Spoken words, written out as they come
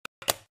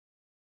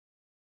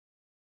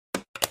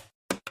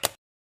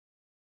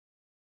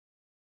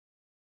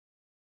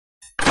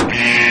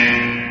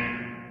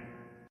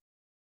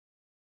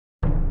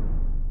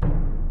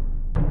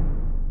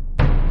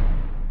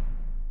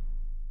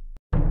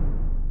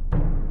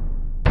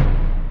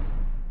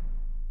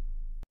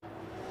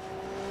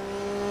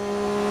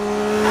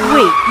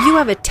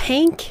have a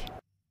tank?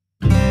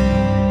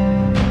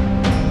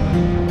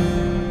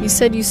 You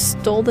said you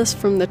stole this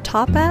from the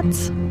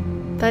Top-Ats?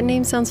 That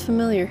name sounds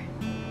familiar.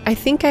 I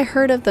think I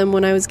heard of them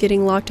when I was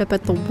getting locked up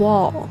at the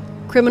Wall.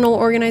 Criminal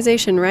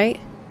organization, right?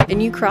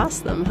 And you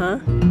crossed them, huh?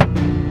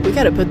 We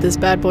gotta put this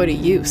bad boy to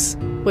use.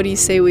 What do you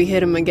say we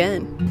hit him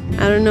again?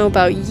 I don't know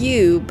about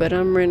you, but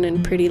I'm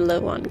running pretty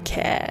low on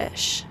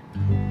cash.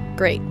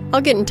 Great. I'll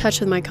get in touch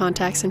with my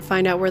contacts and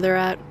find out where they're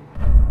at.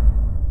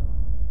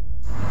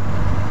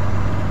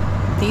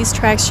 These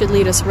tracks should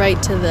lead us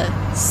right to the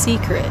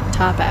secret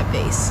Top-At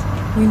base.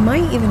 We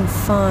might even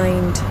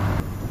find...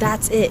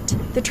 That's it.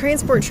 The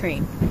transport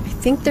train. I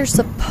think there's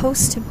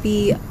supposed to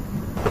be...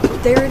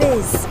 There it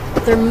is.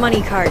 Their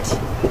money cart.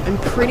 I'm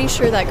pretty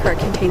sure that cart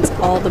contains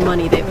all the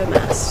money they've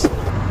amassed.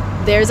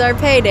 There's our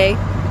payday.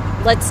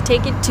 Let's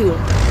take it to them.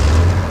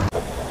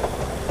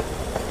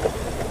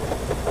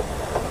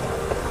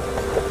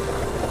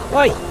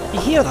 Oi, you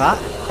hear that?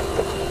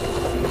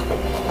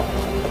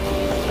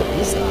 What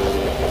is that?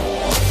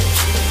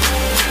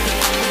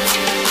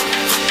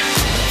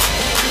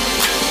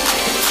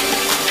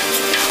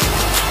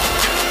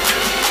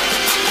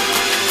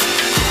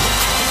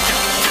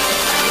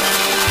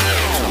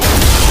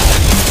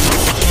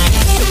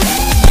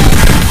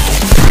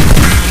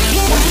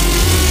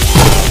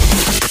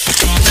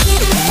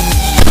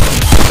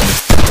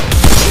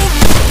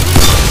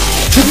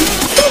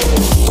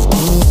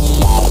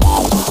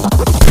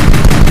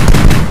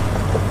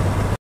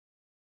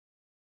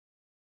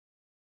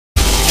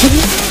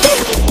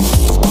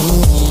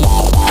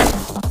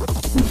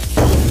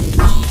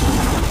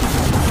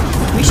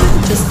 We should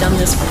have just done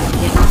this from the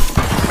beginning.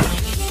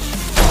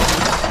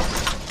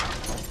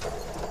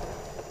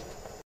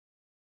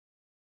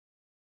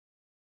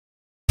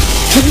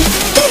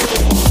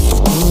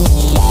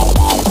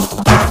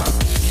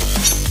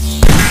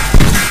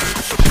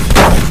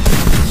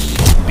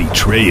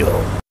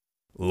 Betrayal.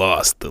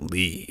 Lost the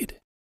lead.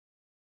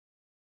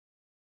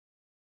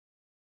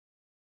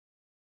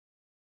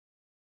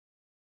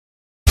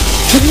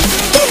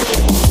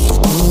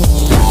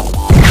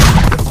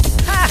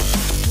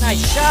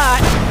 Nice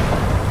shot!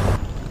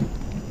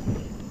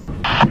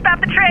 Stop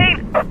the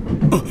train!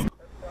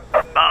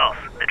 Boss,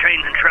 the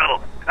train's in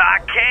trouble. I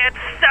can't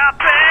stop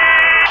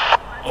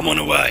it! I'm on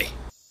the way.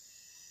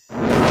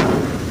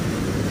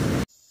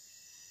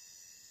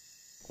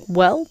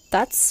 Well,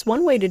 that's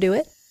one way to do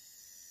it.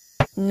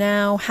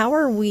 Now, how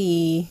are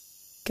we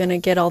gonna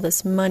get all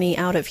this money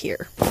out of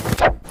here?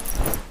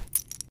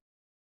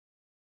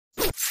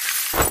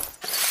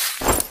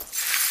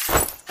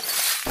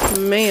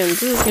 Man,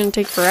 this is gonna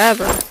take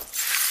forever.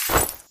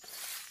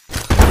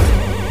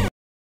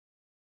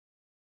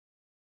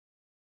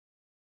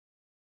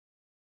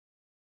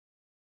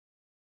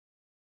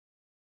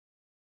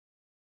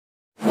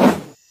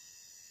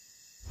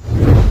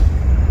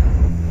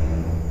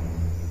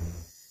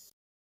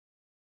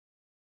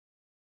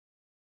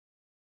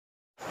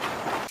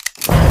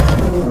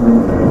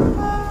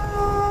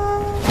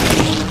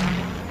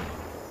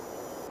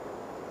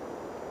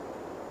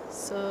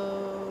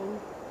 So,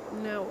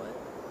 now what?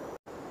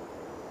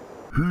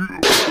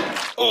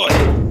 Oi!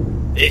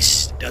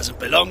 This doesn't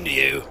belong to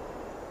you.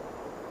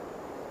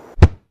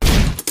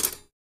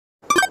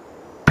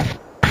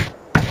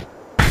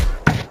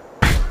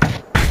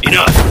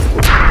 Enough!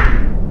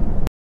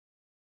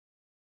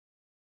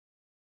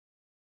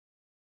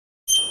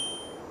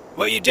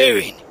 What are you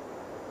doing?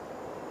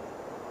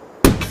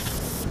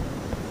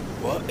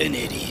 What an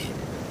idiot.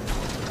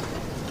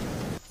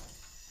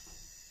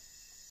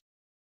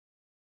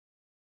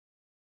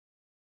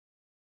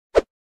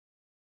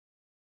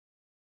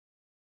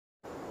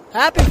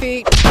 Happy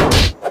feet!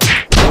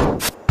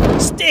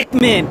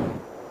 Stickman!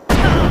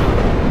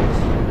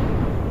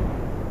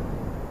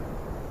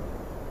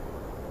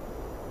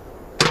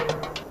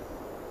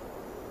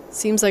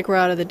 Seems like we're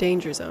out of the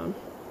danger zone.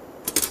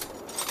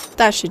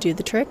 That should do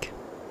the trick.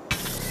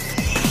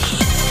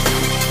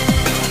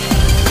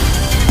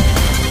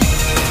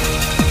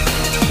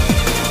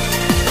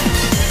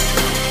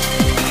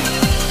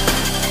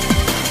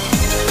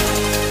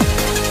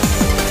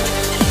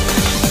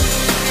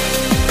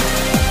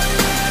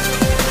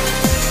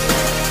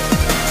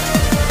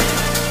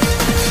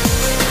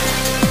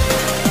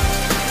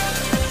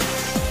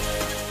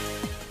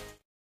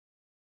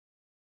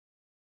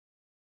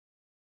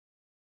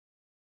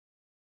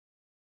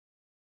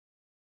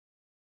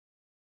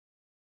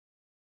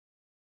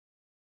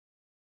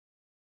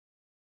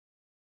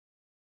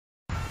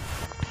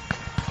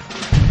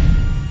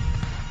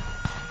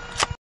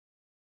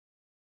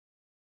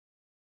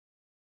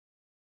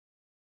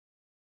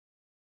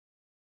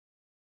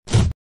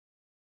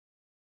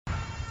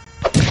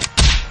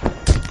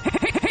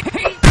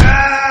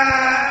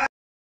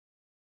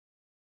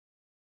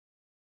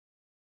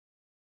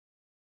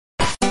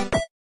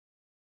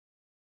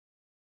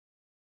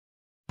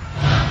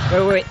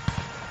 Wait.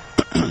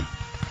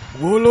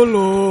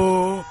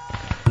 Wololo.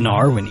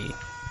 Narwini.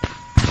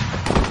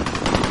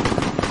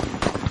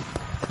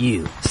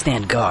 You,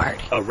 stand guard.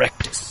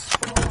 Erectus.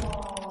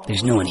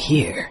 There's no one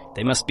here.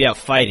 They must be out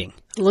fighting.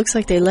 Looks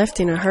like they left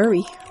in a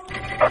hurry.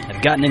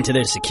 I've gotten into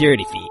their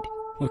security feed.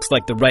 Looks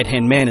like the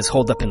right-hand man is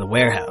holed up in the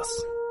warehouse.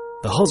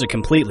 The hulls are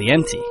completely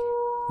empty.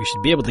 We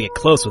should be able to get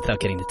close without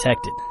getting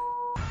detected.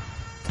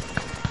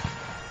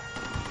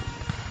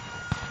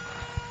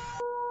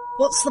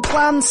 What's the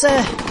plan,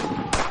 sir?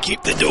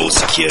 Keep the door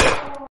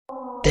secure.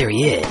 There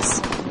he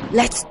is.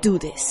 Let's do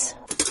this.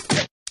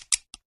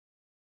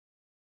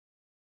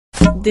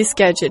 This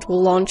gadget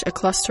will launch a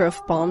cluster of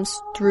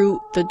bombs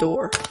through the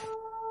door.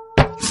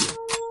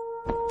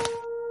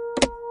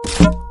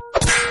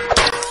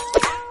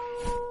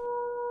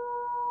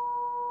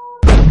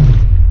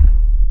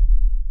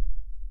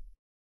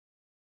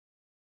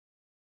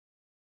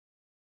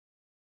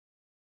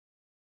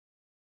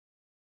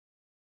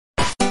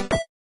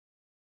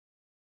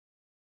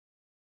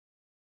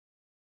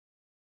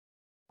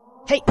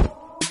 Hey!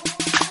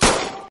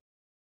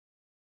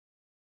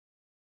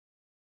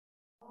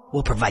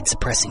 We'll provide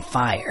suppressing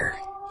fire.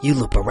 You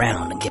loop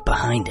around and get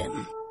behind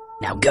him.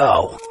 Now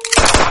go!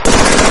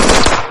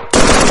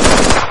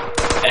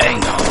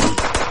 Hang on.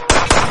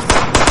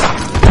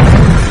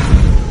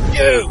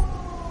 You!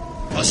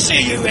 I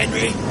see you,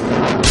 Henry.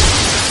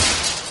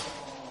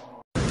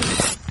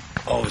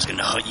 I was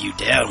gonna hunt you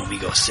down when we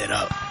got set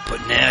up,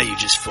 but now you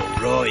just fall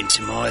right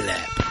into my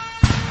lap.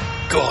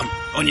 Go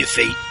on your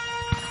feet.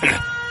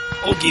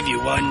 I'll give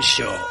you one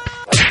shot.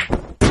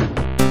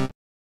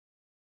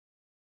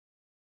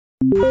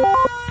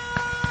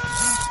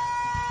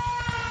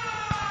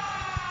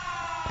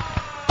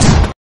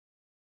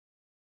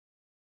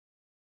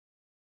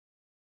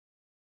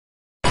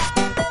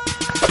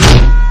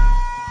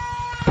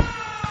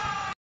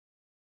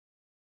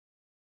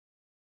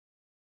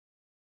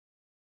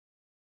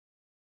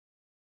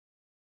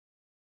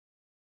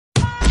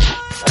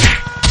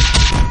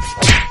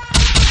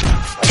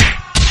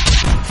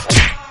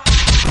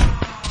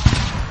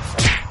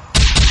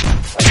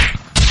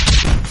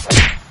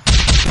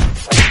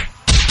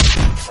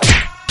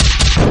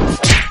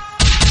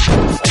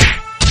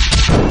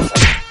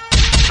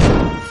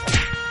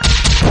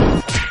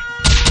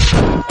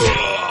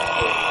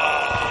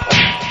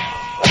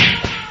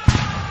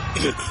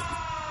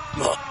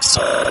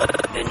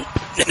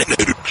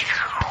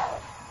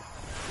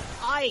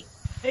 Aye,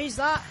 who's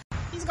that?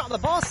 He's got the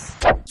boss.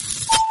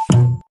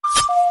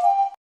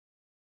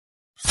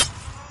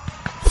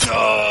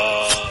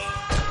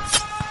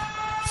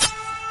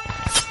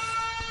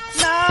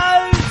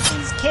 No,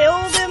 he's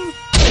killed him.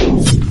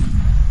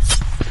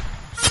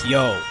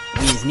 Yo,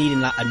 we is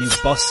needing like a new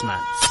boss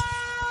man.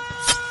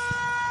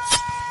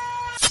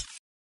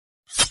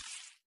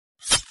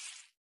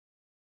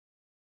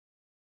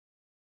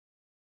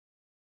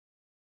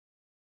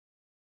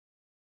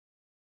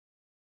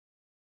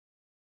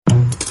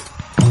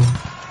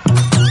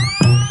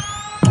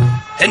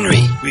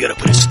 Henry, we gotta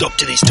put a stop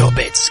to these top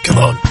hits. Come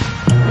on.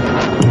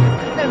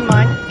 Never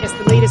mind, guess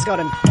the leader's got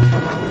him.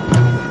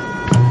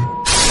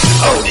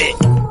 Hold it.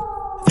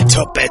 The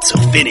top bets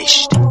are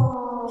finished.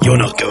 You're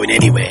not going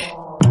anywhere.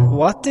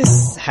 What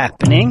is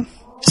happening?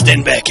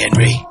 Stand back,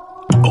 Henry.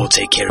 I'll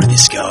take care of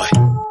this guy.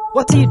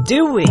 What are you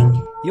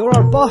doing? You're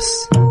our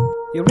boss.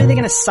 You're really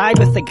gonna side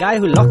with the guy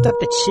who locked up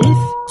the chief?